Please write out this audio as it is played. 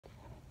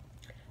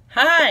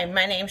Hi,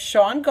 my name's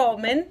Shawn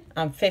Goldman.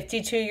 I'm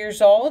 52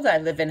 years old. I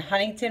live in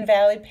Huntington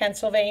Valley,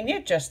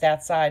 Pennsylvania, just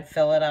outside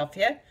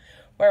Philadelphia,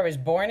 where I was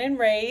born and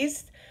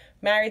raised.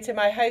 Married to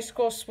my high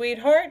school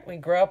sweetheart. We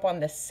grew up on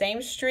the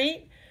same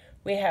street.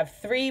 We have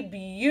three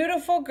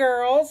beautiful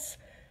girls,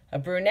 a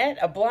brunette,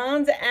 a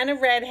blonde, and a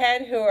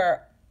redhead who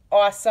are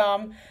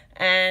awesome.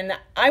 And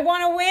I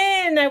want to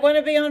win. I want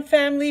to be on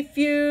Family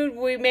Feud.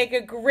 We make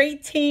a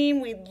great team.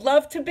 We'd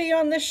love to be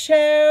on the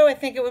show. I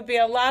think it would be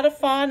a lot of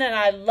fun, and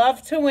I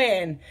love to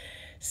win.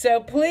 So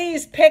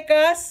please pick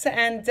us,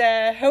 and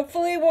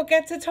hopefully we'll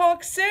get to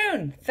talk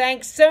soon.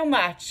 Thanks so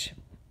much.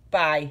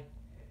 Bye.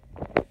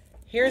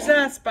 Here's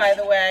us, by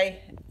the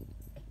way.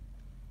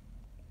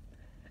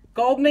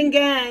 Goldman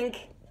Gang.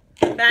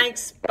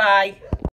 Thanks. Bye.